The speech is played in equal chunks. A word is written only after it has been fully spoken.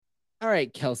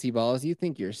right, KelseyBalls, you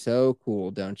think you're so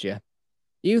cool, don't you?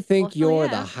 You think you're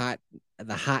the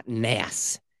hot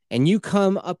nass, and you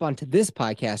come up onto this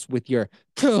podcast with your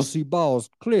KelseyBalls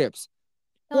clips.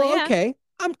 Okay,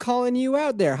 I'm calling you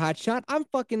out there, hotshot. I'm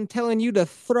fucking telling you to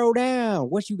throw down.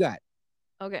 What you got?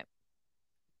 Okay.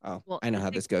 Oh, well, I know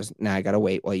how this goes. Now I gotta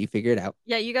wait while you figure it out.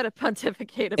 Yeah, you gotta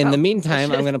pontificate about. In the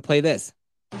meantime, I'm gonna play this.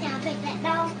 Can I pet that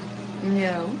dog?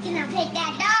 No. Can I pet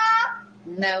that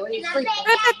dog? No. Can I pet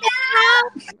that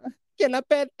dog? Can I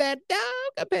pet that dog?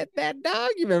 I pet that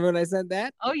dog. You remember when I said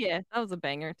that? Oh yeah, that was a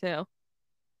banger too.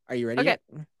 Are you ready? Okay. Yet?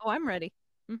 Oh, I'm ready.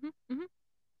 Here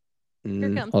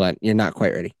comes. Hold on, you're not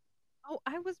quite ready. Oh,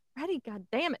 I was ready. God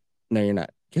damn it. No, you're not.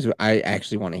 Because I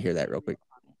actually want to hear that real quick.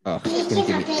 Oh, it's gonna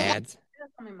give me ads.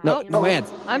 No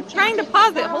ads. I'm trying to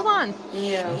pause it. Hold on.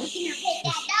 No.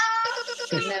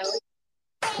 No.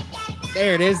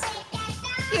 There it is.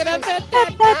 Can I pet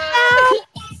that dog?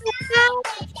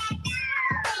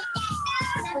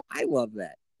 I love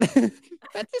that.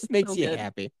 That just makes you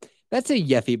happy. That's a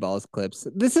Yeffy Balls clips.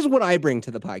 This is what I bring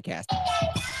to the podcast.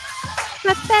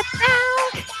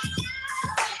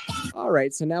 All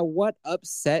right, so now what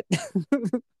upset?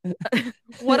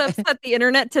 What upset the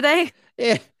internet today?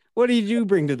 Yeah, what did you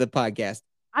bring to the podcast?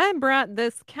 I brought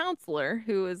this counselor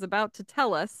who is about to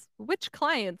tell us which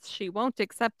clients she won't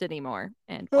accept anymore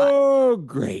and why. Oh,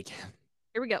 great.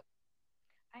 Here we go.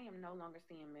 I am no longer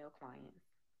seeing male clients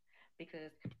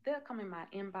because they'll come in my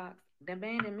inbox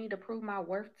demanding me to prove my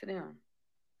worth to them.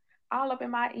 All up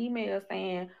in my email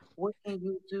saying, what can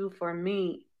you do for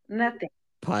me? Nothing.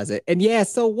 Pause it. And yeah,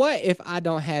 so what if I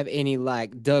don't have any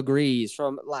like degrees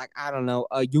from like, I don't know,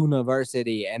 a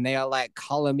university, and they are like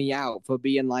calling me out for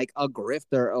being like a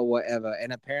grifter or whatever.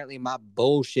 And apparently my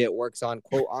bullshit works on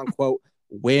quote unquote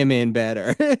women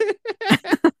better.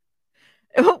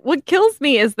 What kills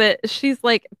me is that she's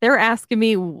like, they're asking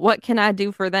me, what can I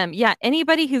do for them? Yeah,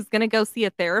 anybody who's going to go see a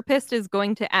therapist is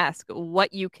going to ask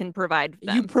what you can provide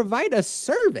them. You provide a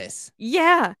service.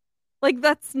 Yeah, like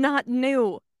that's not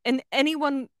new. And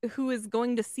anyone who is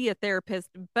going to see a therapist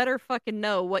better fucking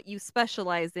know what you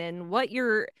specialize in, what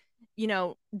your,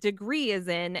 degree is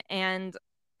in, and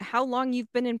how long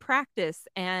you've been in practice,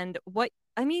 and what.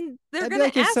 I mean, they're going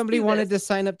to ask if somebody you wanted to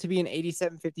sign up to be an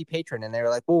 $87.50 patron, and they were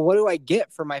like, "Well, what do I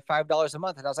get for my $5 a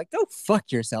month?" And I was like, "Go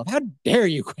fuck yourself! How dare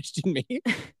you question me?"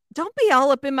 Don't be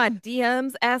all up in my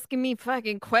DMs asking me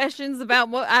fucking questions about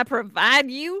what I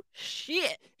provide you.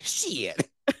 Shit.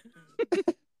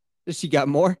 Does she got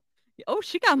more? Oh,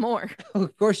 she got more. Oh,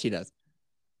 of course she does.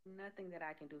 Nothing that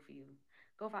I can do for you.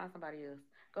 Go find somebody else.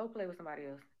 Go play with somebody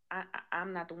else.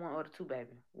 I'm not the one or the two,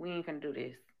 baby. We ain't gonna do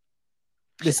this.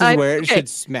 This is where it should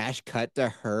smash cut to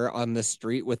her on the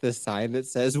street with a sign that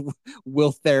says,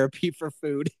 "Will therapy for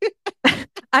food."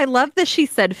 I love that she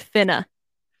said finna.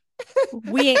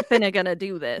 We ain't finna gonna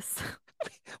do this.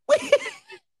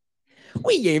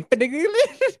 We ain't finna do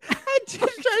this. I just trying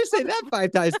to say that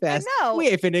 5 times fast. I know. We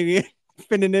ain't finna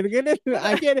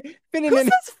I get it. Who says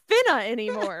finna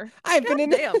anymore? I'm finna.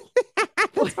 Damn.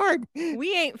 That's hard.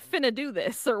 We ain't finna do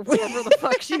this, or whatever the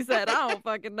fuck she said. I don't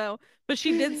fucking know. But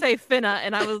she did say finna,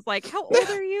 and I was like, how old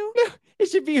are you? No, it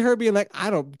should be her being like, I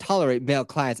don't tolerate male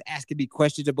clients asking me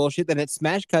questions of bullshit. Then it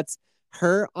smash cuts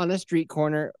her on a street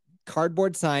corner,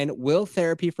 cardboard sign, will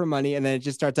therapy for money, and then it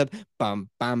just starts up bum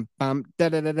bum bum da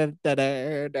da da da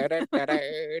da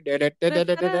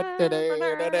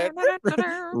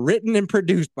da. Written and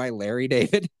produced by Larry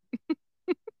David.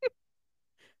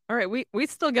 All right, we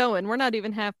still going. We're not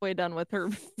even halfway done with her.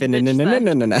 Setting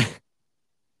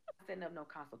up no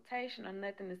consultation or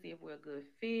nothing to see if we're a good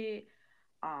fit.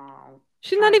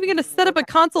 She's not even going to set up a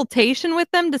consultation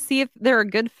with them to see if they're a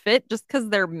good fit just because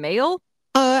they're male.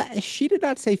 She did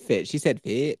not say fit. She said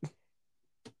fit.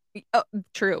 Oh,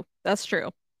 true. That's true.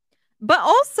 But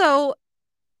also,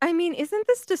 I mean, isn't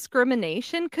this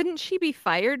discrimination? Couldn't she be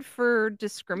fired for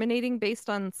discriminating based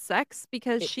on sex?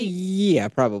 Because yeah,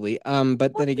 probably.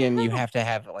 But then again, you have to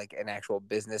have like an actual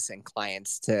business and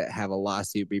clients to have a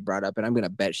lawsuit be brought up, and I'm gonna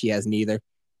bet she has neither.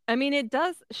 I mean,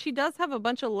 she does have a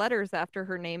bunch of letters after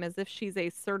her name as if she's a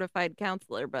certified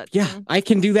counselor, but yeah, I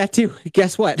can do that too.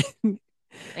 Guess what?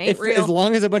 As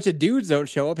long as a bunch of dudes don't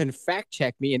show up and fact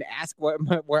check me and ask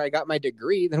where I got my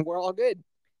degree, then we're all good.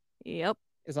 Yep.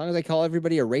 As long as I call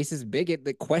everybody a racist bigot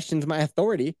that questions my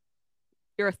authority.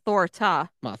 Your authority.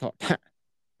 My authority.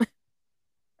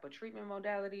 But treatment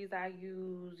modalities I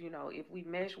use, if we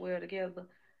mesh well together,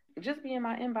 just be in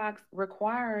my inbox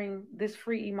requiring this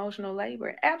free emotional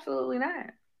labor. Absolutely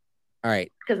not. All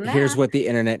right. Here's what the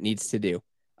internet needs to do.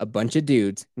 A bunch of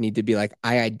dudes need to be like,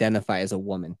 I identify as a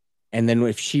woman. And then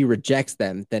if she rejects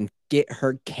them, then get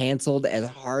her canceled as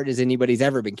hard as anybody's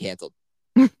ever been canceled.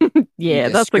 Yeah,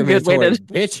 that's a good way to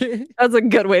bitch. That's a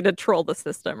good way to troll the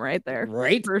system right there.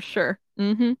 Right? For sure.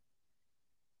 Mm-hmm.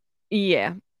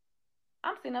 Yeah.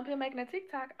 I'm sitting up here making a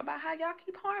TikTok about how y'all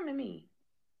keep harming me.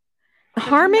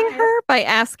 Harming her by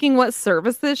asking what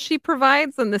services she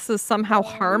provides, and this is somehow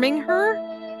harming her?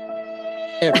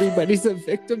 Everybody's a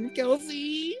victim,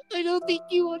 Kelsey. I don't think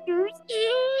you understand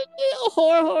how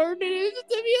hard it is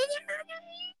to be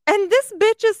a. And this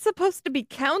bitch is supposed to be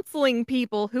counseling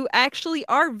people who actually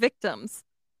are victims.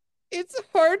 It's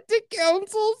hard to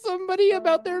counsel somebody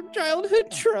about their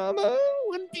childhood trauma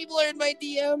when people are in my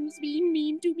DMs being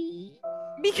mean to me.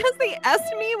 Because they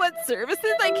asked me what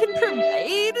services I can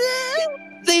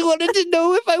provide. They wanted to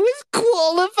know if I was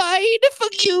qualified.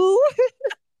 Fuck you.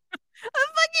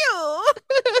 Fuck you.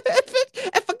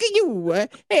 Fuck you.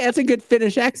 Hey, that's a good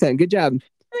Finnish accent. Good job.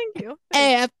 Thank you.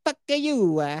 Hey, fuck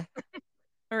you.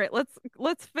 All right,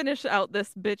 let's finish out this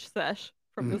bitch sesh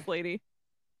from this lady.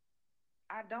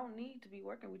 I don't need to be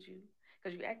working with you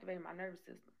because you activated my nervous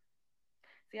system.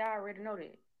 See, I already know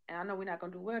that. And I know we're not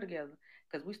going to do well together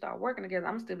because we start working together.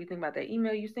 I'm still be thinking about that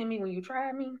email you sent me when you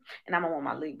tried me. And I'm going to want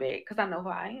my lick back because I know who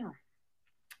I am.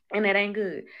 And that ain't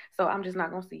good. So I'm just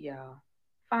not going to see y'all.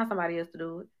 Find somebody else to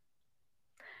do it.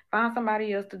 Find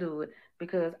somebody else to do it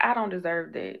because I don't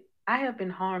deserve that. I have been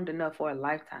harmed enough for a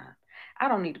lifetime. I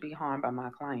don't need to be harmed by my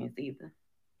clients either.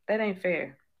 That ain't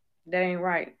fair. That ain't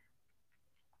right.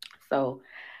 So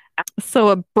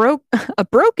a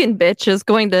broken bitch is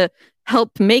going to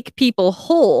help make people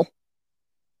whole.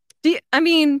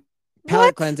 Palate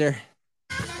what? cleanser.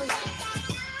 Put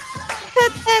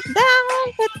that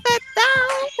down, put that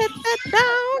down, put that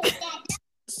down.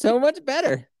 So much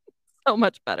better. So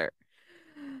much better.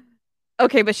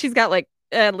 Okay, but she's got like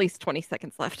at least 20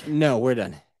 seconds left. No, we're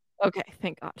done. Okay,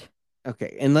 thank God.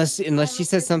 Okay, unless she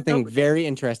says something very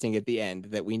interesting at the end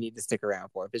that we need to stick around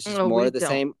for. If it's just more of the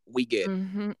same, we good.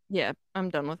 Mm-hmm. Yeah, I'm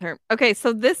done with her. Okay,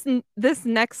 so this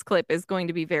next clip is going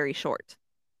to be very short.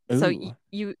 Ooh. So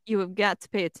you have got to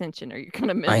pay attention or you're going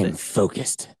to miss it. I'm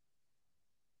focused.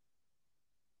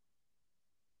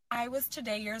 I was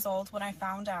today years old when I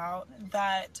found out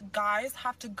that guys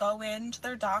have to go into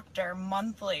their doctor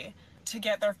monthly to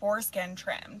get their foreskin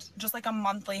trimmed, just like a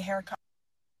monthly haircut.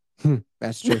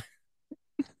 That's true.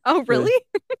 Oh, really?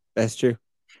 That's true.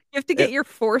 You have to get your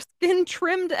foreskin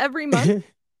trimmed every month?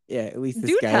 Yeah, at least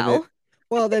this guy.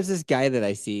 Well, there's this guy that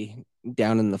I see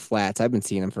down in the flats. I've been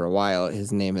seeing him for a while.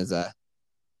 His name is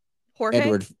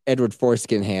Edward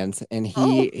Foreskin Hands, and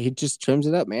he just trims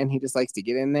it up, man. He just likes to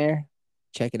get in there,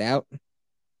 check it out,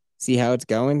 see how it's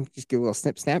going. Just give a little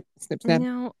snip, snap, snip, snap.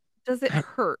 Now, does it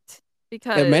hurt?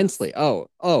 Because immensely.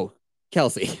 Oh,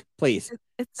 Kelsey, please.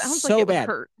 It sounds so like it bad.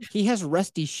 Would hurt. He has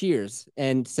rusty shears,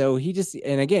 and so he just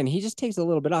takes a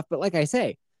little bit off. But like I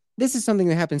say, this is something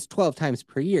that happens 12 times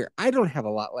per year. I don't have a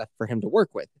lot left for him to work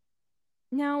with.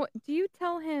 Now, do you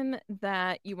tell him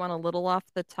that you want a little off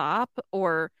the top,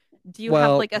 or do you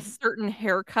have like a certain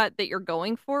haircut that you're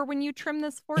going for when you trim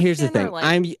this foreskin? Here's the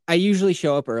thing. I usually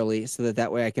show up early so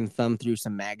that way I can thumb through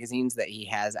some magazines that he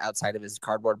has outside of his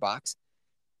cardboard box.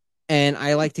 And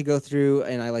I like to go through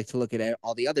and I like to look at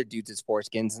all the other dudes'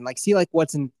 foreskins and like see like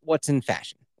what's in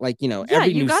fashion. Like,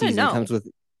 every new season comes with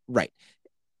right.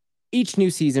 Each new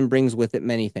season brings with it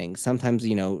many things. Sometimes,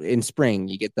 in spring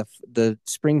you get the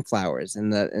spring flowers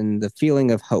and the feeling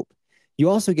of hope. You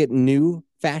also get new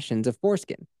fashions of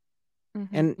foreskin.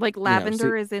 Mm-hmm. And like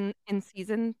lavender is in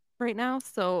season right now.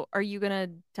 So are you gonna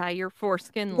dye your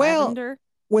foreskin lavender?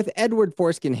 With Edward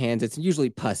Foreskin Hands, it's usually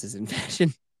pus is in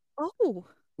fashion. Oh.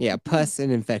 Yeah, pus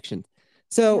and infections.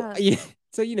 So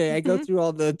I go through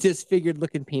all the disfigured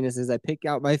looking penises. I pick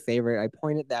out my favorite. I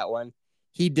point at that one.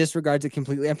 He disregards it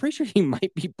completely. I'm pretty sure he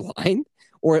might be blind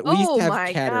or at least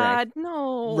have cataract. God,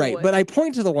 no. Right, but I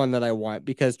point to the one that I want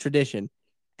because tradition.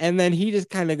 And then he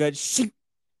just kind of goes,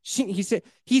 shink.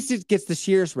 He just gets the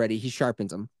shears ready. He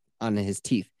sharpens them on his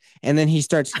teeth. And then he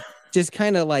starts just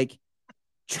kind of like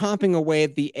chomping away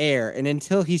at the air, and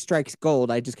until he strikes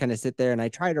gold, I just kind of sit there and I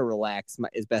try to relax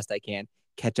as best I can,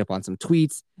 catch up on some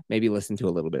tweets, maybe listen to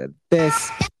a little bit of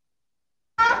this.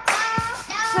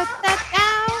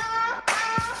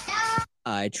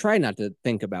 I try not to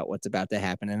think about what's about to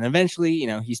happen, and eventually,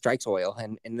 he strikes oil,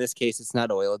 and in this case, it's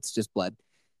not oil; it's just blood.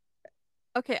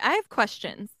 Okay, I have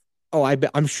questions. Oh,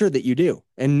 I'm sure that you do,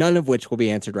 and none of which will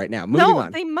be answered right now. Moving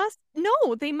on. They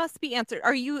must be answered.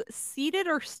 Are you seated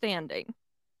or standing?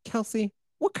 Kelsey,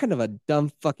 what kind of a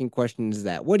dumb fucking question is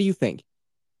that? What do you think?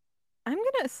 I'm going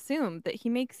to assume that he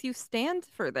makes you stand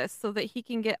for this so that he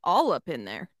can get all up in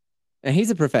there. And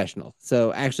he's a professional.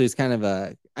 So actually it's kind of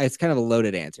a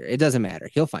loaded answer. It doesn't matter.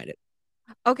 He'll find it.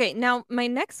 Okay, now my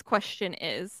next question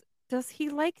is, does he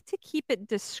like to keep it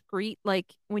discreet, like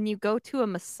when you go to a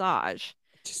massage,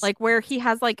 like where he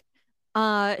has like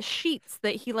sheets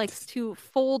that he likes to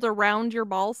fold around your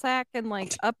ball sack and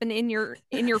like up and in your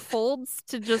folds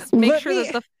to just make sure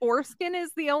that the foreskin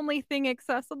is the only thing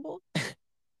accessible?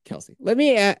 Kelsey, let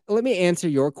me answer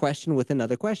your question with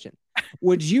another question.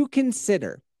 Would you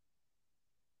consider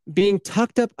being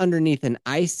tucked up underneath an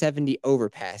I-70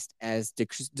 overpass as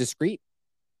discreet?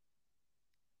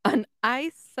 An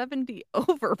I-70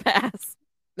 overpass?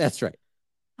 That's right.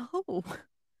 Oh.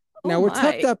 Now we're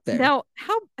tucked up there. Now,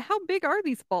 how big are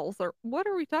these balls? Or what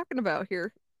are we talking about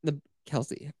here?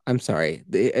 Kelsey, I'm sorry.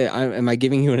 Am I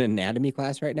giving you an anatomy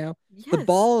class right now? Yes. The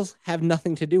balls have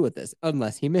nothing to do with this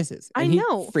unless he misses. And I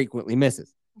know. He frequently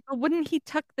misses. But wouldn't he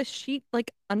tuck the sheet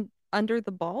like under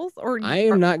the balls? Or I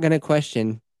am not going to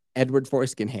question Edward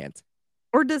Foreskin Hands.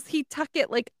 Or does he tuck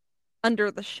it like under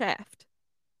the shaft?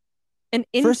 And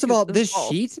first of all, this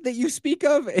sheet that you speak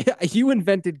of, you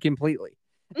invented completely.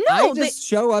 No, I just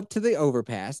show up to the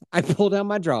overpass. I pull down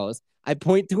my drawers. I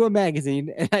point to a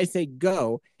magazine and I say,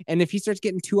 go. And if he starts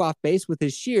getting too off base with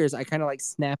his shears, I kind of like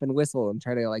snap and whistle and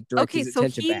try to like direct his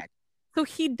attention back. So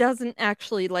he doesn't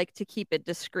actually like to keep it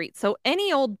discreet. So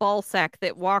any old ball sack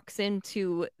that walks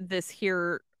into this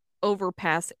here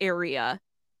overpass area,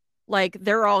 like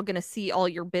they're all going to see all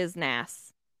your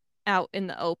business out in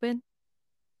the open.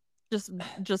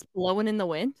 Just blowing in the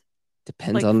wind.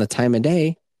 Depends on the time of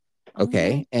day.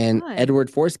 Okay. And Edward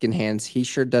Foreskin Hands, he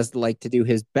sure does like to do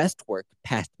his best work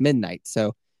past midnight.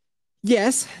 So,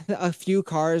 yes, a few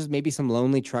cars, maybe some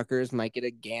lonely truckers might get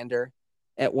a gander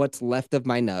at what's left of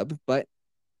my nub, but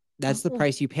that's the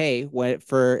price you pay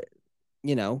for,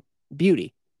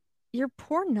 beauty. Your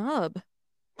poor nub.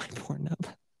 My poor nub.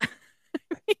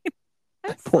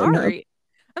 I'm sorry.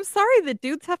 I'm sorry that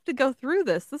dudes have to go through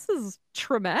this. This is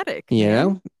traumatic. You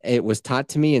know, it was taught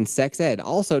to me in sex ed,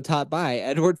 also taught by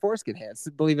Edward Foreskin Hands.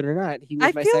 Believe it or not, he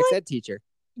was my sex ed teacher.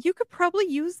 You could probably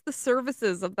use the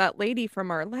services of that lady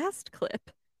from our last clip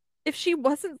if she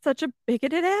wasn't such a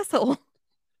bigoted asshole.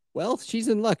 Well, she's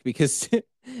in luck because a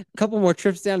couple more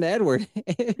trips down to Edward.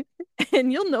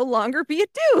 And you'll no longer be a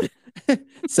dude.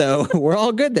 So we're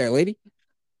all good there, lady.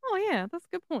 Oh, yeah, that's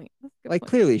a good point.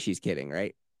 Clearly she's kidding,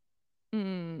 right?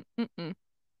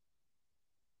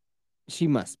 She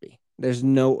must be.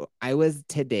 I was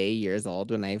today years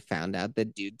old when I found out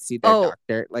that dudes see their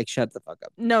doctor. Like, shut the fuck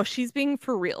up. No, she's being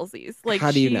for realsies. Like,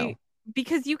 how do you know?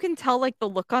 Because you can tell, like, the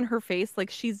look on her face, like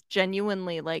she's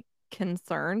genuinely like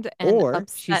concerned and or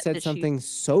she said something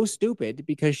so stupid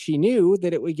because she knew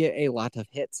that it would get a lot of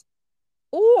hits.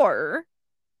 Or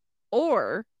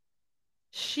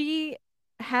she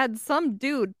had some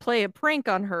dude play a prank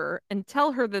on her and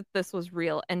tell her that this was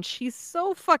real, and she's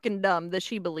so fucking dumb that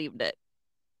she believed it.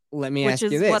 Let me ask you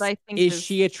this. What I think is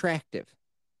she attractive?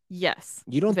 Yes.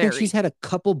 You don't think she's had a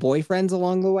couple boyfriends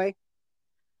along the way?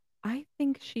 I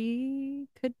think she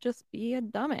could just be a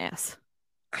dumbass.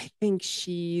 I think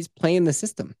she's playing the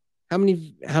system. How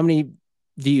many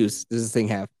views does this thing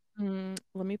have?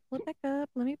 Let me pull it back up.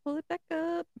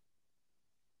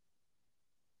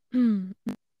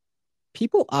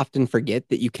 People often forget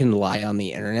that you can lie on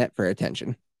the internet for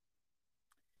attention.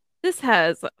 This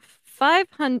has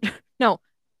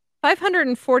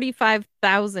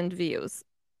 545,000 views.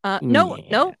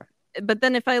 No. But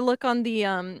then if I look on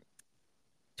the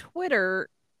Twitter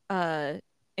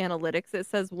analytics, it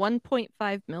says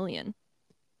 1.5 million.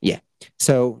 Yeah.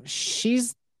 So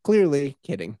she's clearly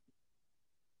kidding.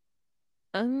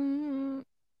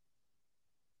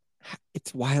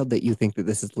 It's wild that you think that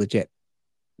this is legit.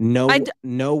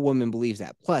 No woman believes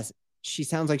that. Plus, she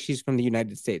sounds like she's from the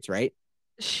United States, right?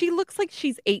 She looks like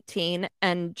she's 18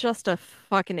 and just a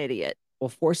fucking idiot.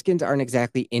 Well, foreskins aren't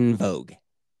exactly in vogue.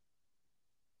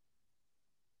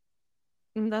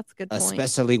 That's a good point.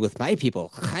 Especially with my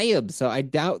people. So I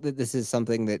doubt that this is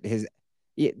something that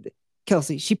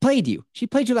Kelsey, she played you. She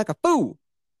played you like a fool.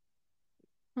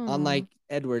 Unlike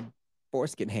Edward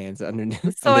Foreskin Hands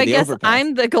underneath. So I guess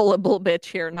I'm the gullible bitch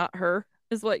here, not her,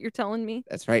 is what you're telling me.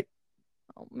 That's right.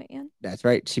 Oh, man. That's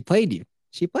right. She played you.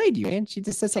 She played you, man. She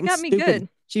just said something stupid. Me good.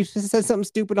 She just said something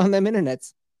stupid on them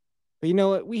internets. But you know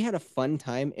what? We had a fun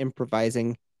time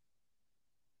improvising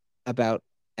about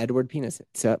Edward Penis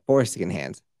Foreskin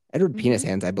Hands. Edward Penis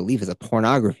Hands, I believe, is a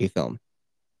pornography film.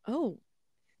 Oh.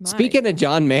 My. Speaking of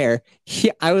John Mayer,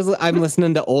 I'm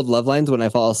listening to old Love Lines when I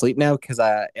fall asleep now because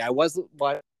I was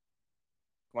when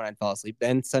I'd fall asleep.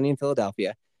 Then Sunny in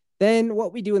Philadelphia. Then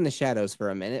What We Do in the Shadows for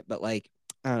a minute, but like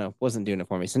I don't know, wasn't doing it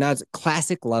for me. So now it's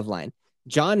classic Loveline.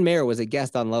 John Mayer was a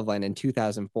guest on Loveline in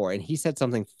 2004, and he said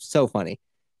something so funny.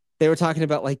 They were talking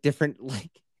about like different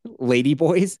like lady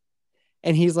boys,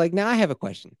 and he's like, "Now I have a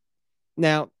question.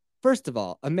 Now, first of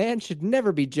all, a man should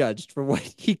never be judged for what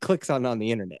he clicks on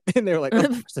the internet." And they were like,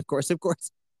 "Of course."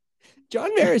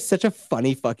 John Mayer is such a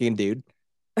funny fucking dude.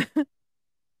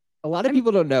 A lot of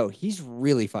people don't know he's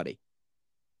really funny.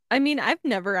 I mean, I've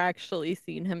never actually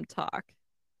seen him talk.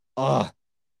 Oh,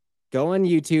 go on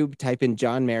YouTube, type in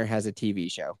John Mayer has a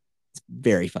TV show. It's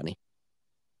very funny.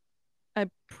 I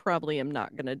probably am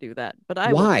not going to do that, but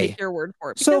I will take your word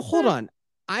for it. So hold on.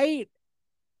 I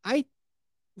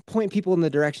point people in the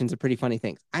directions of pretty funny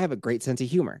things. I have a great sense of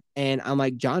humor. And I'm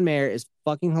like, John Mayer is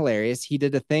fucking hilarious. He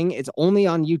did a thing. It's only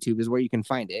on YouTube is where you can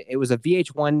find it. It was a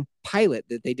VH1 pilot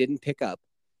that they didn't pick up.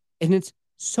 And it's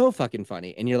so fucking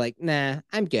funny. And you're like, nah,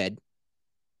 I'm good.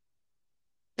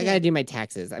 I gotta do my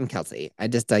taxes. I'm Kelsey. I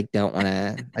just like don't want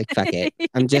to like fuck it.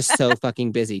 I'm just so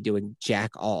fucking busy doing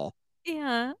jack all.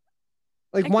 Yeah.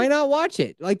 Like, why not watch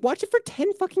it? Like, watch it for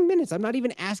 10 fucking minutes. I'm not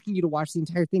even asking you to watch the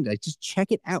entire thing. Like, just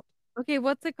check it out. Okay,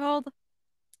 what's it called?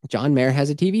 John Mayer has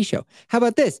a TV show. How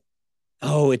about this?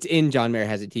 Oh, it's in John Mayer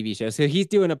has a TV show. So he's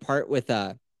doing a part with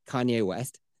Kanye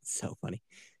West. It's so funny.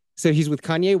 So he's with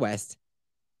Kanye West.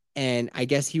 And I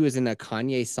guess he was in a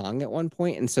Kanye song at one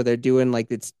point. And so they're doing like,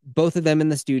 it's both of them in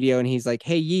the studio. And he's like,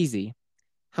 hey, Yeezy,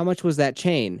 how much was that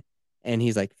chain? And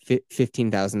he's like,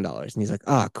 $15,000. And he's like,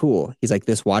 ah, cool. He's like,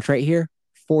 this watch right here,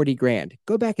 40 grand.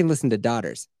 Go back and listen to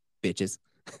Daughters, bitches.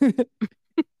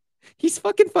 He's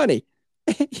fucking funny.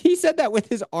 He said that with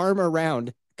his arm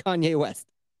around Kanye West.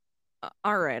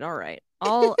 All right.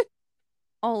 I'll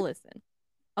listen.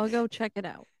 I'll go check it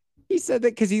out. He said that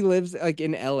because he lives like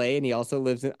in LA and he also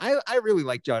lives in. I really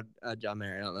like John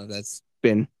Mayer. I don't know if that's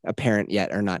been apparent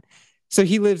yet or not. So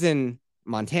he lives in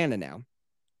Montana now,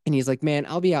 and he's like, man,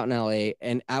 I'll be out in LA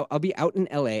and I'll be out in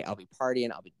LA. I'll be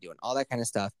partying. I'll be doing all that kind of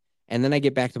stuff. And then I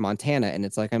get back to Montana and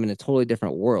it's like I'm in a totally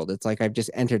different world. It's like I've just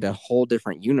entered a whole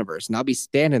different universe. And I'll be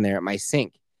standing there at my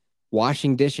sink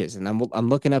washing dishes. And I'm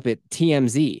looking up at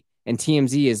TMZ. And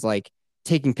TMZ is like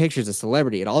taking pictures of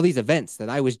celebrity at all these events that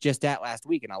I was just at last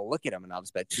week. And I'll look at them and I'll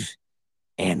just be like,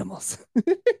 animals.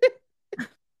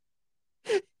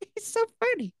 He's so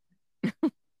funny.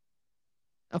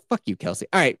 Oh, fuck you, Kelsey.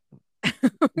 All right.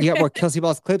 You got more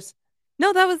KelseyBalls clips?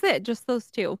 No, that was it. Just those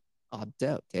two. Oh,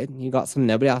 dope, dude. You got some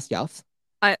nobody else yells?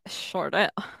 I sure did.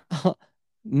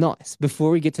 Nice.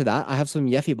 Before we get to that, I have some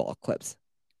Yeffy ball clips.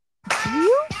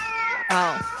 Oh.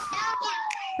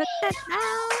 Put that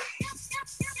down.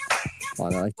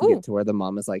 Well, I like to get to where the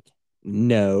mom is like,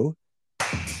 no.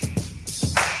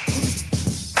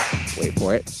 Wait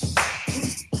for it.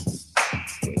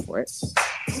 Wait for it.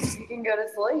 You can go to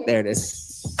sleep. There it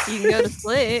is. You can go to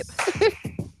sleep.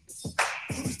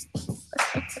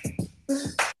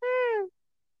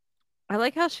 I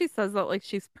like how she says that like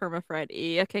she's perma-fried.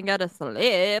 You can go to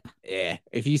sleep. Yeah.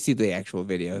 If you see the actual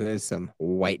video, there's some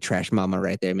white trash mama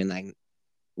right there. I mean, like,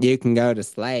 you can go to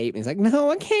sleep. And he's like, no,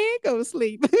 I can't go to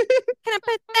sleep. Can I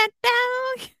put that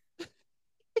down?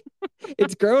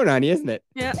 It's growing on you, isn't it?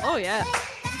 Yeah. Oh, yeah.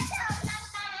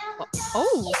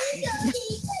 Oh.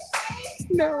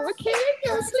 No, I can't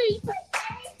go to sleep.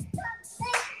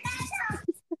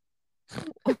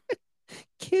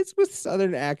 Kids with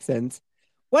Southern accents.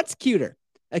 What's cuter?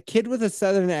 A kid with a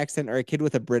Southern accent or a kid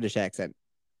with a British accent?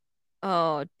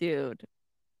 Oh, dude.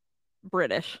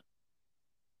 British.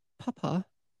 Papa,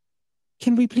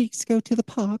 can we please go to the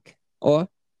park? Or,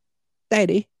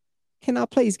 Daddy, can I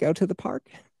please go to the park?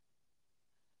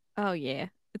 Oh, yeah.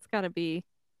 It's gotta be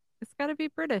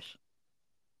British.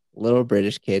 Little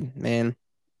British kid, man.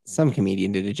 Some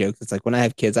comedian did a joke. It's like, when I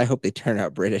have kids, I hope they turn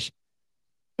out British.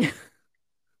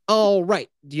 All right.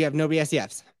 Do you have no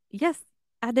BSEFs? Yes,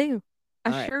 I do.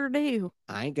 I sure do.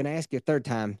 I ain't going to ask you a third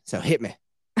time, so hit me.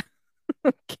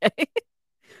 Okay.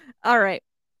 All right.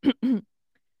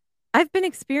 I've been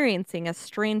experiencing a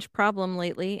strange problem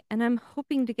lately, and I'm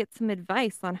hoping to get some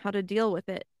advice on how to deal with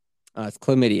it. It's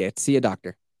chlamydia. See a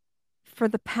doctor. For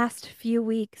the past few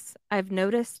weeks, I've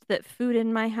noticed that food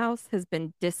in my house has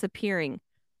been disappearing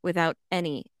without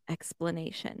any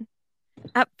explanation.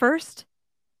 At first,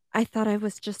 I thought I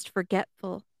was just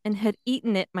forgetful and had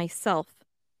eaten it myself,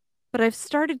 but I've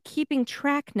started keeping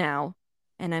track now,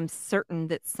 and I'm certain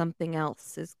that something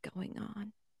else is going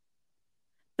on.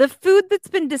 The food that's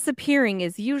been disappearing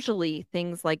is usually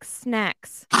things like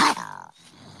snacks,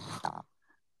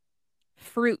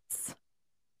 fruits,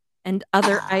 and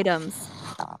other items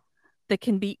that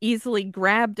can be easily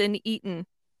grabbed and eaten.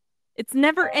 It's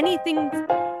never anything...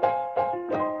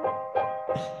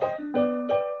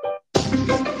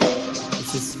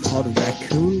 called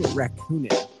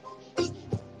raccooning.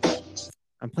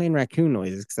 I'm playing raccoon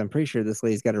noises because I'm pretty sure this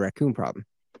lady's got a raccoon problem.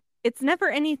 It's never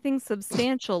anything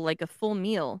substantial like a full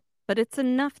meal, but it's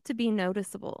enough to be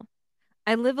noticeable.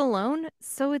 I live alone,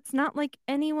 so it's not like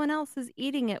anyone else is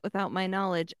eating it without my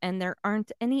knowledge, and there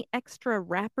aren't any extra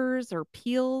wrappers or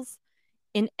peels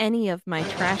in any of my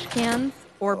trash cans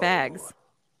or bags.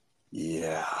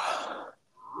 Yeah.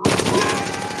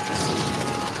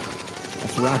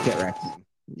 That's Rocket Raccoon.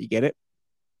 You get it?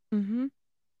 Mm-hmm.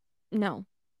 No,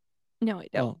 I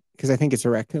don't. Because I think it's a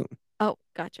raccoon. Oh,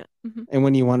 gotcha. Mm-hmm. And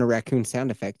when you want a raccoon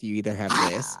sound effect, you either have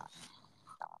this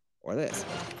or this.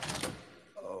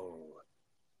 Oh,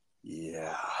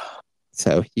 yeah.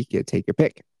 So you could take your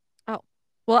pick. Oh,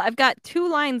 well, I've got 3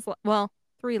 lines left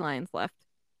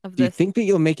of Do you this. think that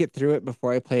you'll make it through it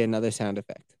before I play another sound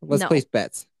effect? Let's place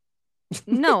bets.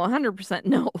 No, 100%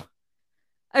 no.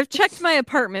 I've checked my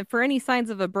apartment for any signs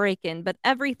of a break-in, but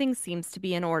everything seems to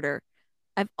be in order.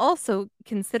 I've also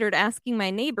considered asking my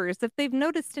neighbors if they've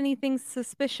noticed anything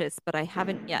suspicious, but I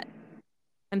haven't yet.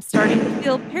 I'm starting to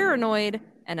feel paranoid,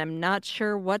 and I'm not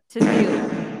sure what to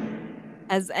do.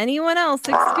 Has anyone else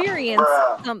experienced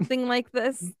something like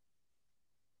this?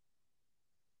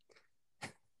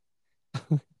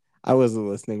 I wasn't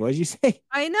listening. What did you say?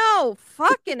 I know.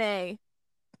 Fucking A.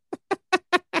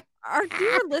 Our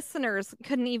dear listeners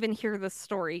couldn't even hear this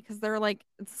story because they're like,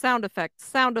 sound effect,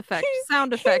 sound effect,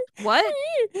 sound effect. What?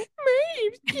 My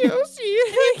name's Kelsey. Can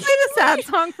you play the sad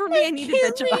song for me? I need to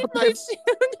bitch about this. So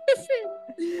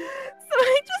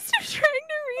I just am trying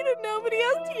to read and nobody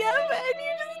else Yeff, and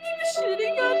you just keep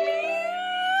shitting on me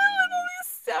with all these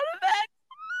sound effects.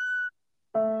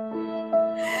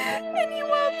 And you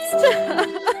won't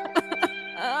stop.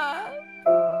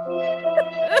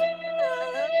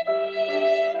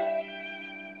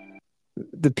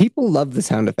 The people love the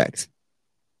sound effects.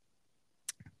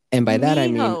 And by that, I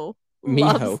mean,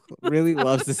 Miho really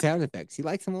loves the sound effects. He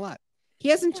likes them a lot. He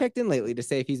hasn't checked in lately to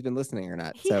say if he's been listening or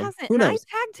not. He hasn't. Who knows? And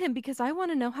I tagged him because I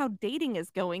want to know how dating is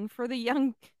going for the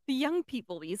young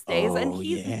people these days. And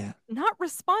he's not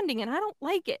responding, and I don't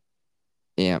like it.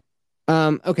 Yeah.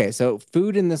 Okay, so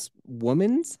food in this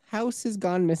woman's house has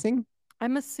gone missing?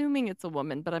 I'm assuming it's a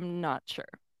woman, but I'm not sure.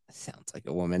 Sounds like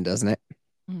a woman, doesn't it?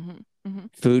 Mm-hmm. Mm-hmm.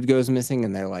 Food goes missing,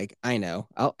 and they're like, I know,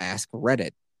 I'll ask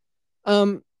Reddit.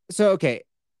 So, okay,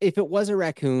 if it was a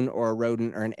raccoon or a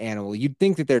rodent or an animal, you'd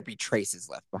think that there'd be traces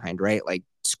left behind, right? Like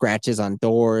scratches on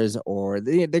doors, or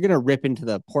they're going to rip into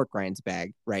the pork rinds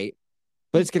bag, right?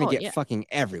 But it's going to get fucking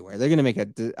everywhere. They're going to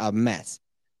make a mess.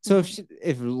 So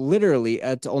if literally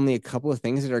it's only a couple of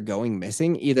things that are going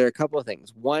missing, either a couple of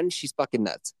things. One, she's fucking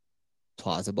nuts.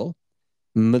 Plausible.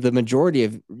 The majority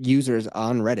of users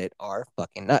on Reddit are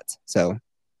fucking nuts. So,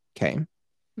 okay.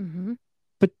 Mm-hmm.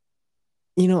 But,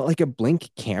 you know, like a Blink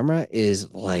camera is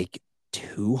like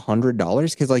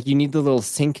 $200 because like you need the little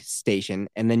sync station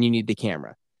and then you need the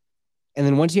camera. And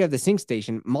then once you have the sync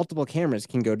station, multiple cameras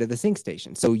can go to the sync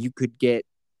station. So you could get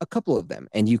a couple of them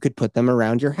and you could put them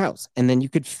around your house and then you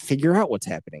could figure out what's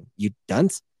happening. You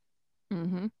dunce.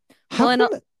 Mm-hmm. How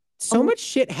so much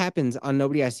shit happens on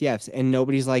Nobody Asked Yeffs and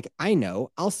nobody's like, I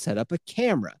know, I'll set up a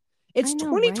camera. It's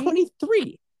 2023.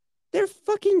 Right? They're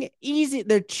fucking easy.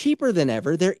 They're cheaper than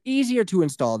ever. They're easier to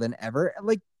install than ever.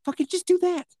 Like, fucking just do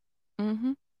that.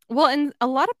 Mm-hmm. Well, and a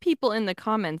lot of people in the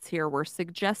comments here were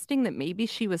suggesting that maybe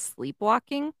she was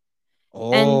sleepwalking.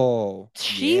 Oh, and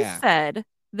she said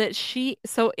that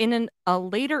in a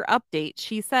later update,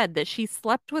 she said that she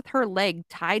slept with her leg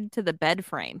tied to the bed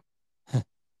frame.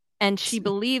 And she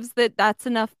believes that that's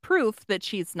enough proof that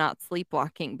she's not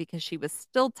sleepwalking because she was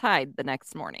still tied the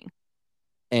next morning.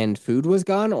 And food was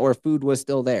gone or food was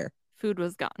still there? Food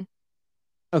was gone.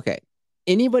 Okay.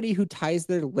 Anybody who ties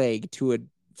their leg to a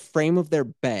frame of their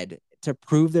bed to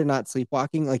prove they're not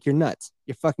sleepwalking, like, you're nuts.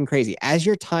 You're fucking crazy. As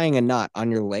you're tying a knot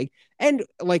on your leg, and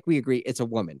like we agree, it's a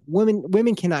woman.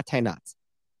 Women cannot tie knots.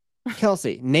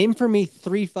 Kelsey, name for me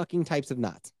 3 fucking types of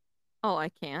knots. Oh, I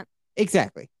can't.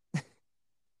 Exactly.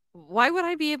 Why would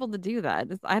I be able to do that?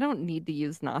 I don't need to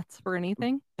use knots for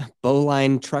anything.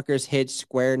 Bowline, trucker's hitch,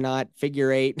 square knot, figure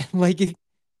 8, like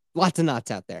lots of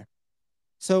knots out there.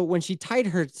 So when she tied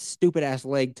her stupid ass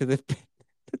leg to the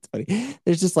that's funny.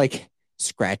 There's just like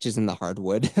scratches in the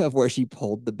hardwood of where she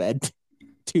pulled the bed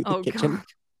to the kitchen. God.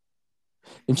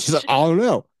 And she's like, I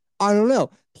don't know.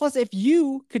 Plus, if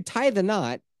you could tie the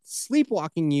knot,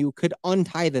 sleepwalking you could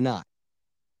untie the knot.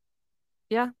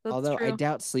 Yeah, that's Although true. I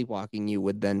doubt sleepwalking you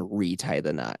would then retie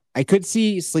the knot. I could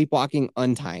see sleepwalking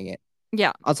untying it.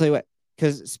 Yeah. I'll tell you what,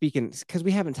 because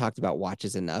we haven't talked about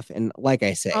watches enough. And like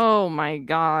I say, oh my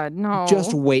God, no.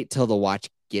 Just wait till the watch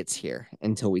gets here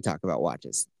until we talk about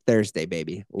watches. Thursday,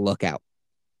 baby. Look out.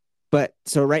 But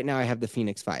so right now I have the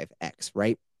Phoenix 5X,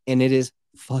 right? And it is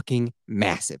fucking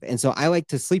massive. And so I like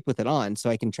to sleep with it on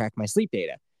so I can track my sleep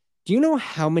data. Do you know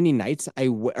how many nights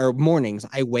or mornings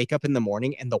I wake up in the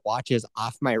morning and the watch is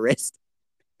off my wrist?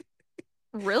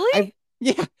 Really?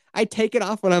 Yeah. I take it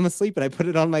off when I'm asleep and I put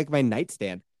it on like my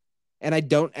nightstand. And I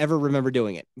don't ever remember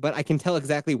doing it, but I can tell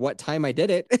exactly what time I did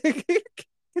it.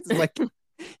 It's like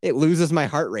it loses my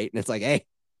heart rate, and it's like, hey,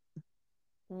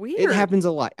 weird. It happens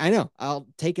a lot. I know. I'll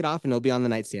take it off, and it'll be on the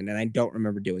nightstand, and I don't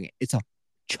remember doing it. It's a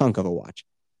chunk of a watch.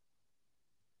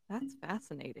 That's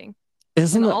fascinating.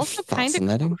 Isn't it also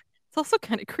fascinating? It's also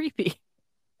kind of creepy.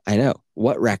 I know.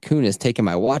 What raccoon is taking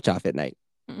my watch off at night?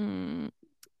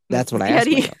 That's what I asked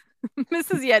myself.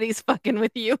 Mrs. Yeti's fucking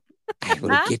with you. I will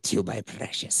get you, my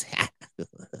precious.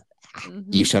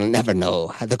 You shall never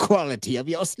know the quality of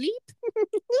your sleep,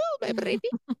 my baby.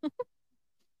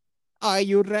 Are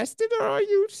you rested, or are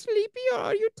you sleepy, or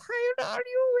are you tired, or are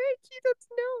you awake? You don't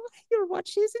know. Your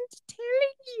watch isn't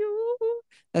telling you.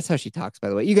 That's how she talks, by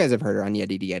the way. You guys have heard her on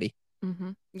Yeti Yeti.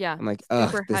 Yeah. I'm like,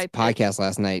 this podcast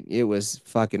last night, it was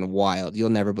fucking wild. You'll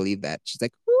never believe that. She's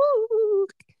like, ooh,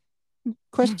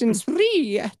 question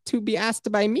 3 to be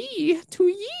asked by me to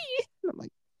ye. And I'm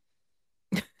like,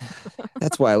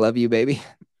 that's why I love you, baby.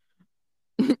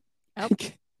 Yep.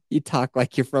 You talk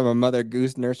like you're from a Mother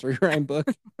Goose nursery rhyme book.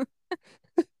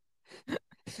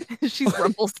 She's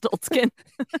Rumpelstiltskin.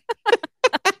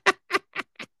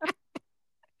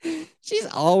 She's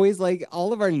always like,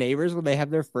 all of our neighbors, when they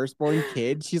have their firstborn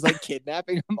kid, she's like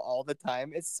kidnapping them all the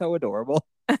time. It's so adorable.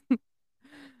 I'm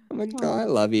like, oh, I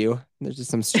love you. And there's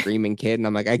just some screaming kid, and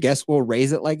I'm like, I guess we'll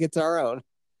raise it like it's our own.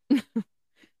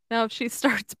 Now, if she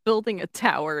starts building a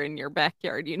tower in your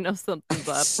backyard, you know something's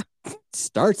up.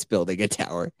 Starts building a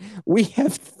tower. We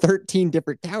have 13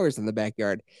 different towers in the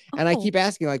backyard. And I keep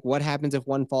asking, like, what happens if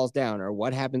one falls down? Or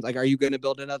what happens? Like, are you going to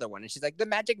build another one? And she's like, the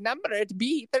magic number, it's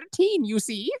B13, you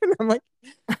see? And I'm like,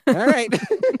 all right.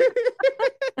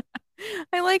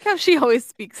 I like how she always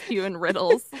speaks to you in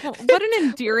riddles. What an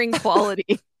endearing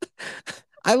quality.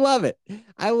 I love it.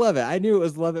 I love it. I knew it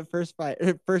was love at first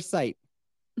sight.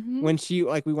 When she,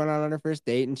 like, we went out on our first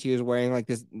date and she was wearing like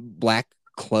this black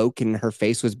cloak and her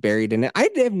face was buried in it. I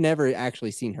have never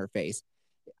actually seen her face.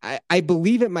 I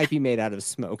believe it might be made out of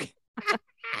smoke.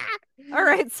 All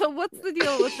right, so what's the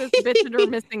deal with this bitch and her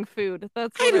missing food?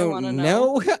 That's what I want to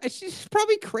know. She's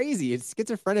probably crazy. It's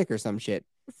schizophrenic or some shit.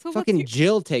 So fucking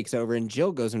Jill takes over and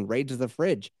Jill goes and raids the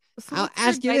fridge. So I'll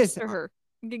ask you this. To her?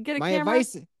 Get a My camera?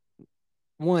 advice: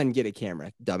 1, get a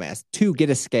camera, dumbass. 2, get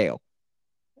a scale.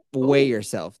 Weigh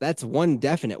yourself. That's one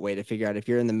definite way to figure out if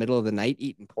you're in the middle of the night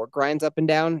eating pork rinds up and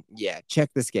down. Yeah, check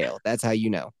the scale. That's how you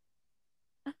know.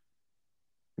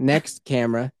 Next,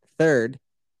 camera. 3rd,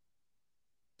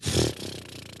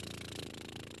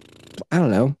 I don't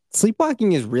know.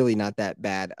 Sleepwalking is really not that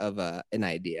bad of an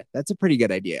idea. That's a pretty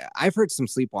good idea. I've heard some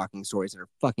sleepwalking stories that are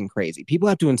fucking crazy. People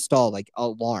have to install like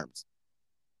alarms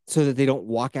so that they don't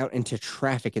walk out into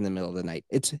traffic in the middle of the night.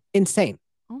 It's insane.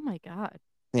 Oh my God.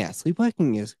 Yeah,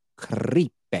 sleepwalking is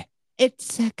creepy.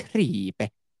 It's a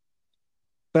creepy.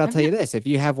 But I'll tell you this, if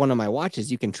you have one of my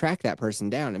watches, you can track that person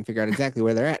down and figure out exactly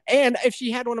where they're at. And if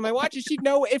she had one of my watches, she'd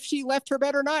know if she left her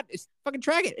bed or not. It's fucking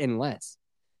track it, unless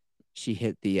she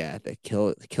hit the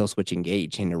kill switch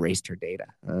engage and erased her data.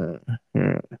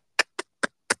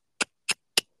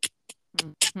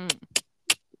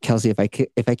 Kelsey, if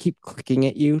I keep clicking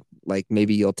at you, like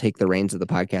maybe you'll take the reins of the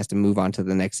podcast and move on to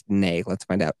the next nay. Let's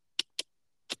find out.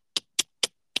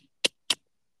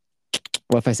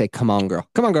 What if I say, come on, girl?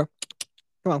 Come on, girl.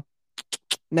 Come on.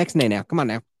 Next nay now. Come on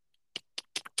now.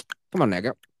 Come on now,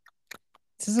 girl.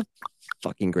 This is a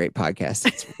fucking great podcast.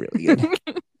 It's really good.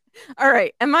 All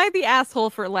right. Am I the asshole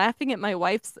for laughing at my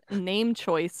wife's name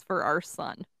choice for our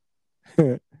son?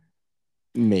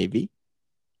 Maybe.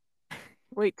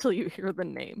 Wait till you hear the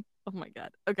name. Oh my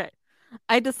God. Okay.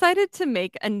 I decided to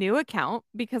make a new account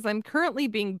because I'm currently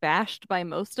being bashed by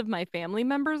most of my family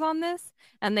members on this,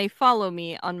 and they follow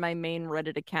me on my main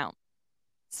Reddit account.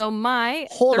 So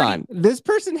Hold on. This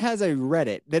person has a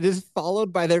Reddit that is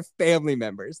followed by their family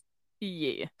members.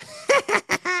 Yeah.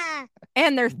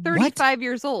 And they're 35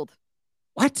 years old.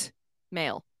 What?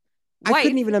 Male. I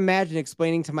couldn't even imagine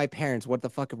explaining to my parents what the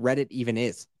fuck Reddit even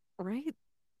is. Right?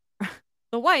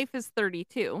 The wife is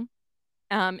 32.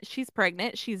 She's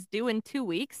pregnant. She's due in 2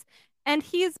 weeks. And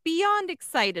he is beyond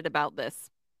excited about this.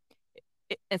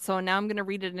 And so now I'm going to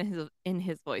read it in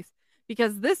his voice.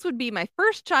 Because this would be my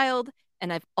first child,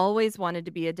 and I've always wanted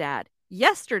to be a dad.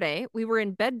 Yesterday, we were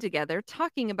in bed together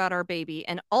talking about our baby,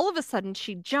 and all of a sudden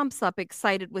she jumps up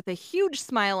excited with a huge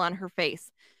smile on her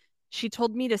face. She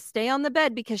told me to stay on the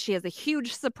bed because she has a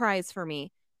huge surprise for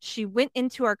me. She went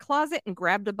into our closet and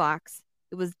grabbed a box.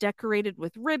 It was decorated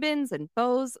with ribbons and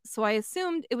bows, so I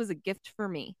assumed it was a gift for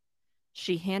me.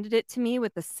 She handed it to me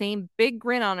with the same big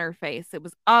grin on her face. It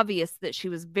was obvious that she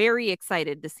was very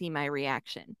excited to see my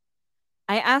reaction.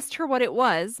 I asked her what it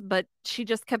was, but she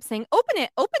just kept saying, "Open it,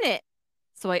 open it."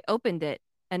 So I opened it,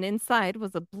 and inside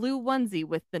was a blue onesie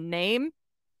with the name. Do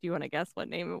you want to guess what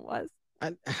name it was?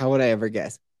 How would I ever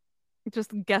guess?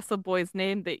 Just guess a boy's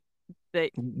name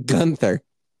that Gunther.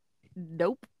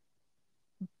 Nope.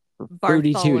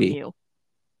 Fruity Tooty. Bartholomew.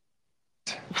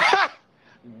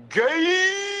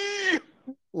 Gay!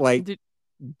 Like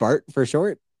Bart for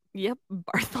short? Yep,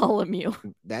 Bartholomew.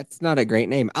 That's not a great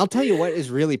name. I'll tell you what is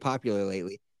really popular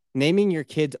lately. Naming your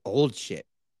kids old shit.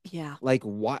 Yeah. Like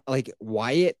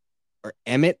Wyatt or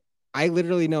Emmett. I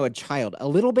literally know a child, a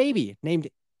little baby named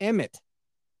Emmett.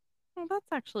 Well, that's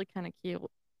actually kind of cute.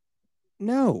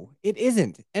 No, it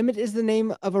isn't. Emmett is the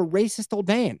name of a racist old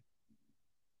man.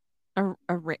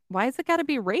 Why has it got to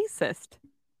be racist?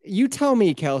 You tell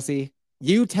me, Kelsey.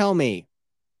 You tell me.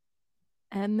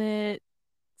 Emmett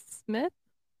Smith?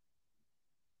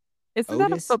 Isn't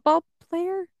that a Otis? football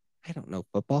player? I don't know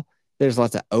football. There's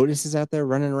lots of Otises out there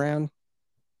running around.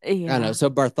 Yeah. I don't know. So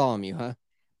Bartholomew, huh?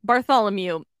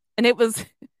 Bartholomew. And it was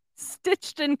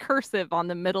stitched in cursive on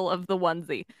the middle of the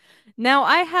onesie. Now,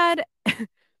 I had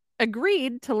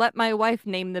agreed to let my wife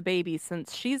name the baby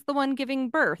since she's the one giving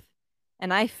birth.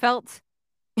 And I felt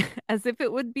as if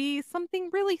it would be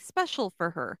something really special for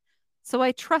her. So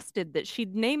I trusted that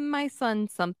she'd name my son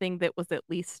something that was at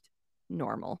least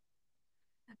normal.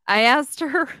 I asked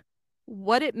her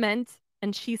what it meant,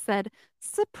 and she said,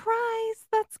 "Surprise,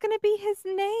 that's going to be his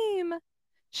name."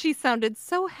 She sounded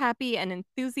so happy and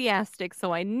enthusiastic,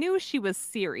 so I knew she was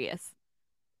serious.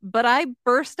 But I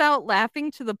burst out laughing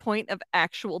to the point of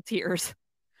actual tears.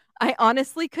 I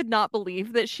honestly could not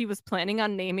believe that she was planning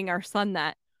on naming our son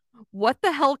that. What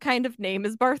the hell kind of name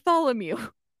is Bartholomew?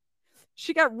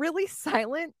 She got really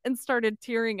silent and started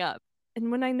tearing up.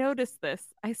 And when I noticed this,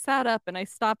 I sat up and I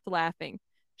stopped laughing.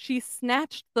 She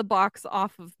snatched the box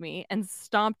off of me and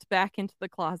stomped back into the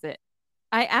closet.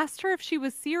 I asked her if she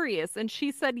was serious, and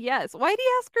she said yes. Why did he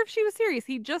ask her if she was serious?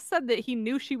 He just said that he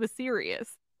knew she was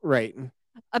serious. Right.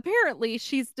 Apparently,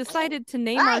 she's decided to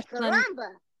name our son.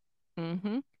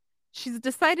 Mm-hmm. She's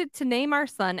decided to name our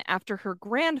son after her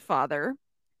grandfather,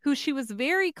 who she was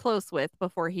very close with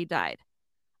before he died.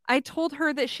 I told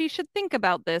her that she should think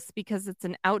about this because it's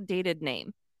an outdated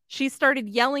name. She started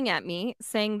yelling at me,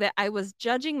 saying that I was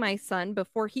judging my son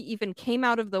before he even came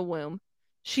out of the womb.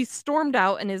 She stormed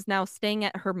out and is now staying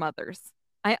at her mother's.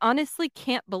 I honestly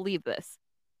can't believe this.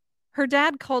 Her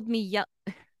dad called me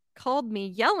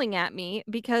yelling at me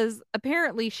because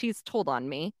apparently she's told on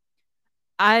me.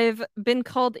 I've been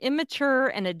called immature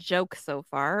and a joke so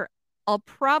far. I'll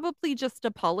probably just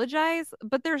apologize,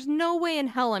 but there's no way in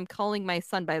hell I'm calling my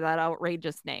son by that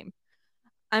outrageous name.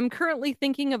 I'm currently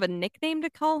thinking of a nickname to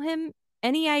call him.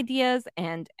 Any ideas?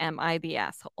 And am I the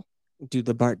asshole? Do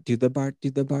the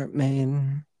Bart,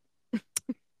 man.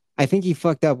 I think he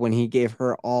fucked up when he gave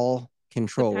her all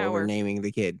control over naming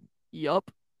the kid. Yup.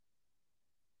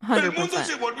 100%.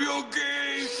 se volvió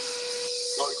gay.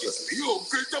 Ay, Dios mío,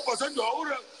 ¿qué está pasando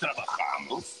ahora?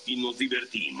 Trabajamos y nos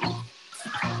divertimos.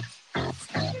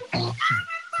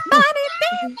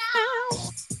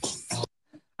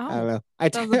 I don't know.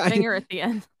 That was a banger at the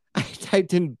end. I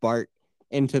typed in Bart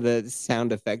into the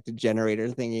sound effect generator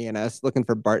thingy, and I was looking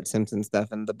for Bart Simpson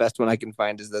stuff, and the best one I can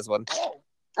find is this one.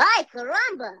 Ay,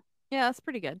 caramba. Yeah, that's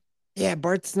pretty good. Yeah,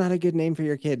 Bart's not a good name for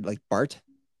your kid, like Bart.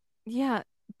 Yeah,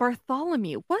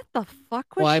 Bartholomew. What the fuck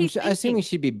was she I'm assuming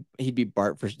he'd be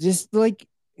Bart for just like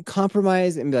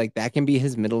compromise and be like, that can be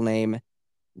his middle name.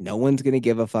 No one's gonna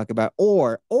give a fuck about.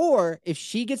 Or if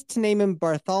she gets to name him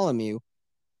Bartholomew,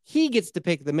 he gets to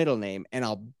pick the middle name, and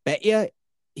I'll bet you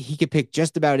he could pick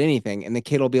just about anything, and the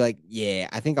kid will be like, yeah,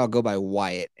 I think I'll go by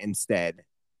Wyatt instead.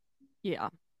 Yeah.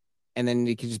 And then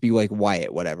it could just be like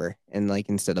Wyatt, whatever, and like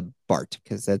instead of Bart,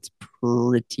 because that's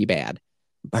pretty bad.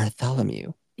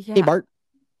 Bartholomew. Yeah. Hey, Bart.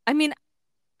 I mean,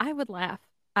 I would laugh.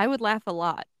 I would laugh a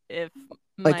lot if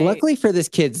luckily for this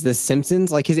kid's The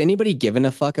Simpsons, like, has anybody given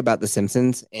a fuck about The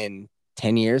Simpsons in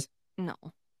 10 years? No.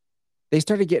 They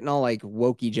started getting all like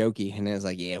wokey jokey, and it was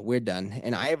like, yeah, we're done.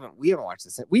 And we haven't watched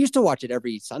this. We used to watch it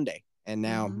every Sunday, and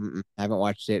now I haven't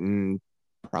watched it in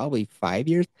probably 5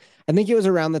 years. I think it was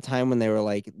around the time when they were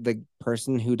like, the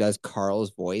person who does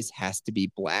Carl's voice has to be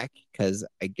black because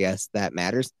I guess that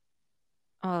matters.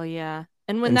 Oh yeah.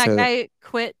 And when that guy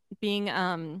quit being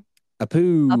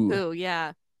Apu,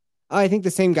 yeah. Oh, I think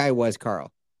the same guy was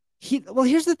Carl. Well,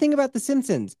 here's the thing about The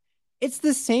Simpsons. It's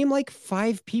the same like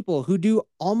 5 people who do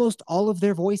almost all of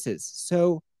their voices.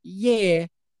 So yeah.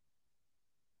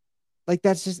 Like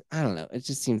that's just I don't know. It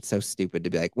just seems so stupid to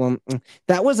be like, well,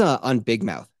 that was on Big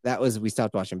Mouth. We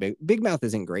stopped watching Big Mouth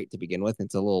isn't great to begin with.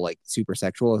 It's a little like super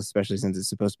sexual, especially since it's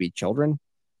supposed to be children.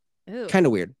 Kind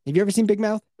of weird. Have you ever seen Big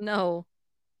Mouth? No.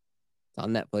 It's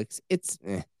on Netflix.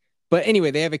 But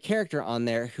anyway, they have a character on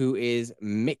there who is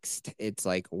mixed. It's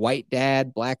like white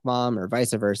dad, black mom, or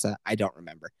vice versa. I don't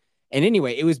remember. And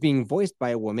anyway, it was being voiced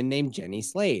by a woman named Jenny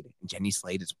Slade. Jenny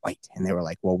Slade is white. And they were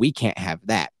like, well, we can't have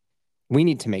that. We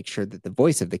need to make sure that the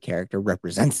voice of the character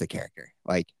represents the character.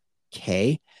 Like,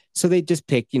 okay. So they just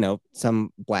picked,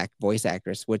 some black voice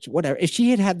actress, which whatever. If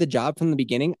she had the job from the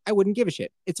beginning, I wouldn't give a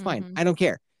shit. It's fine. I don't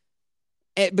care.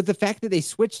 But the fact that they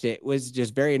switched it was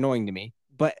just very annoying to me.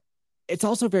 But it's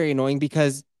also very annoying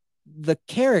because the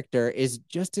character is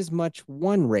just as much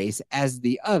one race as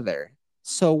the other.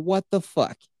 So what the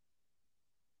fuck?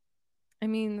 I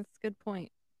mean, that's a good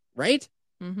point. Right?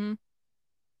 Mm-hmm.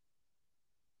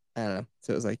 I don't know.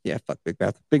 So it was like, yeah, fuck Big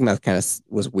Mouth. Big Mouth kind of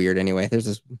was weird anyway. There's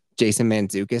this Jason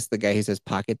Mantzoukas, the guy who says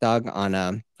Pocket Dog on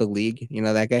The League. You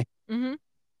know that guy? Mm-hmm.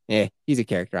 Yeah, he's a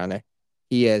character on there.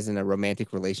 He is in a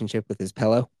romantic relationship with his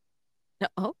pillow.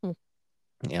 Oh.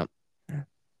 Yeah.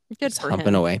 Good for humping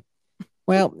him. away.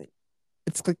 Well,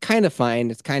 it's kind of fine.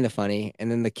 It's kind of funny.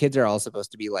 And then the kids are all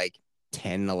supposed to be like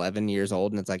 10, 11 years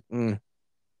old. And it's like,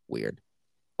 weird.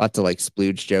 Lots of like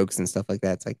splooge jokes and stuff like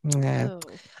that. It's like,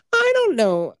 I don't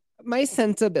know. My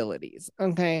sensibilities.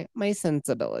 Okay. My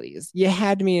sensibilities. You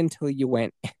had me until you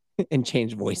went and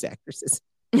changed voice actresses.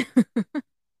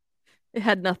 It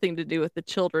had nothing to do with the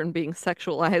children being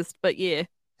sexualized, but yeah.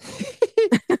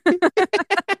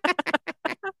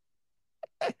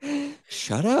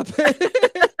 Shut up.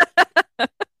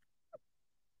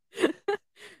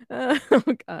 Oh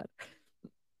God.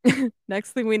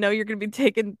 Next thing we know, you're gonna be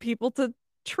taking people to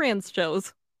trans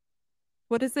shows.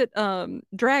 What is it?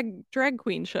 Drag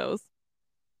queen shows.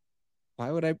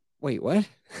 Why would I wait, what?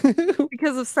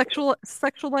 Because of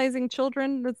sexualizing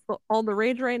children. That's all the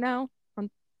rage right now.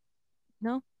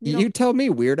 No? You tell me,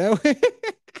 weirdo.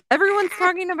 Everyone's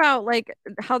talking about like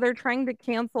how they're trying to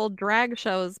cancel drag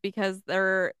shows because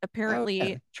they're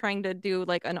apparently trying to do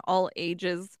like an all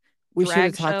ages. We should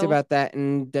have talked about that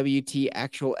in WT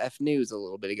Actual F News a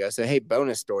little bit ago. So hey,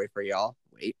 bonus story for y'all.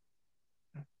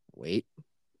 Wait.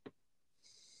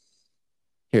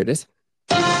 Here it is.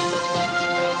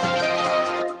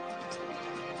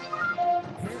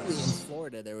 Apparently in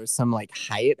Florida, there was some like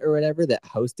Hyatt or whatever that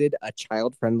hosted a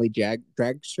child-friendly drag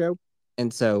show.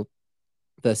 And so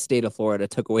the state of Florida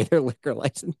took away their liquor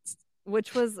license.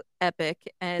 Which was epic,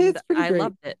 and I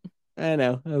loved it. I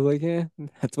know. I was like, yeah,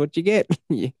 that's what you get.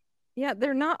 Yeah,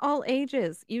 they're not all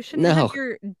ages. You shouldn't have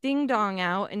your ding-dong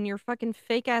out and your fucking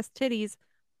fake-ass titties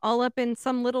all up in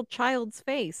some little child's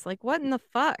face. Like, what in the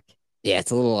fuck? Yeah,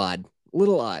 it's a little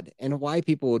odd. And why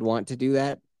people would want to do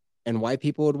that and why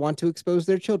people would want to expose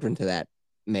their children to that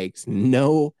makes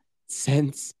no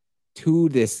sense to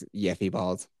this Yeffy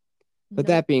balls. But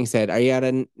that being said, are you out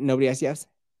of nobody asked Yeffs?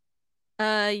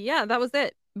 Yeah, that was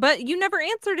it. But you never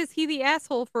answered, is he the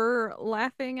asshole for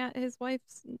laughing at his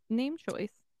wife's name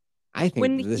choice? I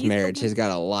think this marriage has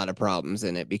got a lot of problems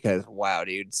in it because, wow,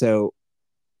 dude. So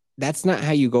that's not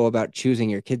how you go about choosing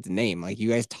your kid's name. Like, you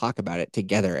guys talk about it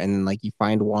together and then, like, you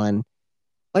find one.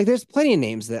 Like, there's plenty of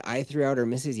names that I threw out or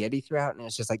Mrs. Yeti threw out, and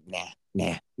it's just like, nah.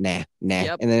 Yep. And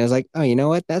then it was like, oh, you know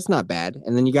what? That's not bad.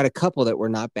 And then you got a couple that were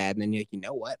not bad. And then you're like, you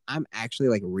know what? I'm actually,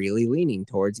 like, really leaning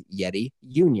towards Yeti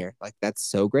Jr. Like, that's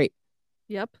so great.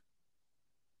 Yep.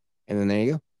 And then there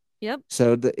you go. Yep.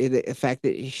 So the fact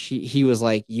that he was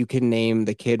like, you can name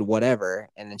the kid whatever,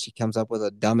 and then she comes up with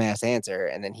a dumbass answer,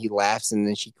 and then he laughs, and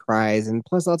then she cries, and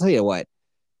plus, I'll tell you what,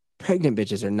 pregnant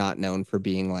bitches are not known for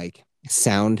being like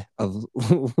sound of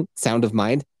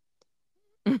mind.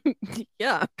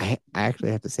 Yeah. I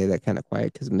actually have to say that kind of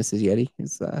quiet because Mrs. Yeti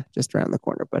is just around the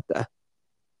corner, but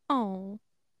oh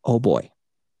boy.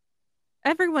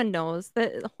 Everyone knows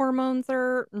that hormones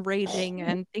are raging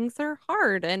and things are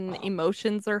hard and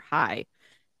emotions are high.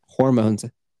 Hormones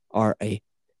are a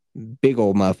big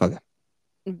old motherfucker.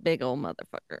 Big old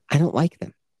motherfucker. I don't like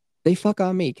them. They fuck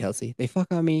on me, Kelsey. They fuck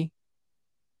on me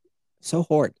so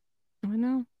hard. I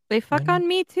know. They fuck on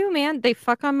me too, man. They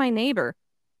fuck on my neighbor.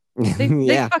 They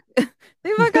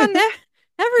fuck on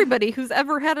everybody who's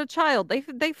ever had a child.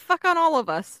 They fuck on all of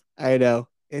us. I know.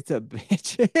 It's a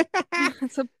bitch.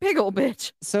 It's a big old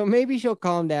bitch. So maybe she'll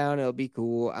calm down. It'll be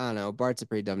cool. I don't know. Bart's a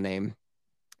pretty dumb name.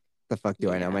 The fuck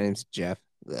do I know? My name's Jeff.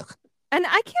 Ugh. And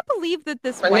I can't believe that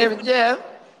this My name is Jeff.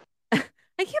 I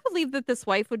can't believe that this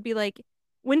wife would be like,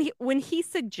 when he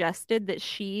suggested that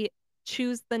she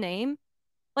choose the name,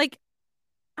 like,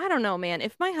 I don't know, man.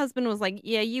 If my husband was like,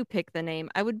 yeah, you pick the name,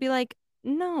 I would be like,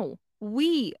 no,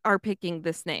 we are picking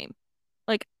this name.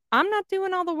 Like, I'm not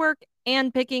doing all the work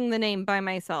and picking the name by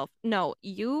myself. No,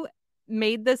 you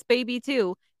made this baby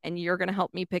too, and you're going to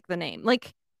help me pick the name.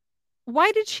 Like,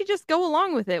 why did she just go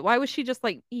along with it? Why was she just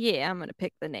like, yeah, I'm going to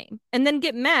pick the name, and then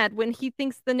get mad when he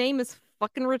thinks the name is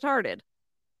fucking retarded?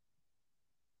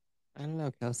 I don't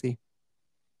know, Kelsey.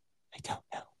 I don't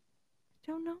know.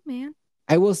 Don't know, man.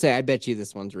 I will say, I bet you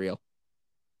this one's real.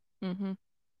 Mm-hmm.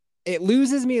 It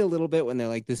loses me a little bit when they're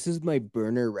like, this is my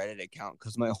burner Reddit account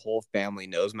because my whole family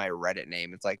knows my Reddit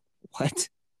name. It's like, what?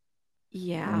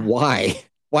 Yeah. Why?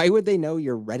 Why would they know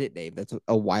your Reddit name? That's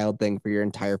a wild thing for your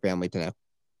entire family to know.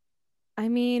 I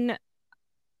mean,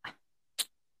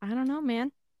 I don't know,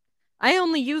 man. I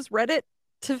only use Reddit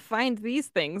to find these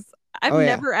things. I've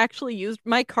never actually used,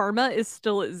 my karma is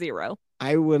still at 0.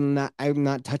 I'm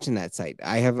not touching that site.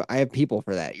 I have people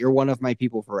for that. You're one of my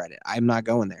people for Reddit. I'm not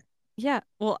going there. Yeah,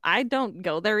 well, I don't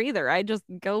go there either. I just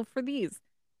go for these.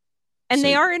 And So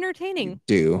they are entertaining.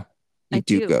 You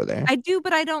do go there. I do,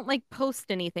 but I don't like post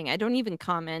anything. I don't even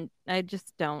comment. I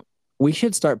just don't. We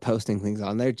should start posting things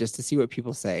on there just to see what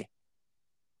people say.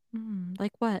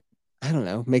 Like what? I don't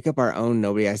know. Make up our own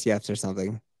Nobody Asked Yeffs or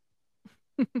something.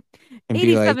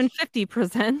 8750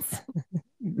 presents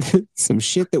some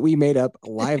shit that we made up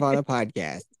live on a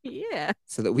podcast. Yeah.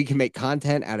 So that we can make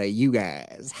content out of you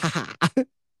guys.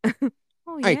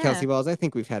 All right, KelseyBalls, I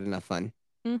think we've had enough fun.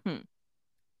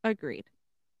 Agreed.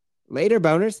 Later,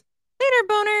 boners. Later,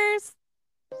 boners.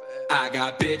 I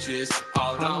got bitches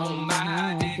all on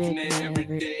my dick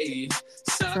every day,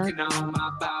 sucking on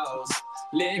my balls,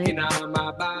 licking on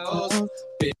my balls.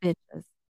 Bitches.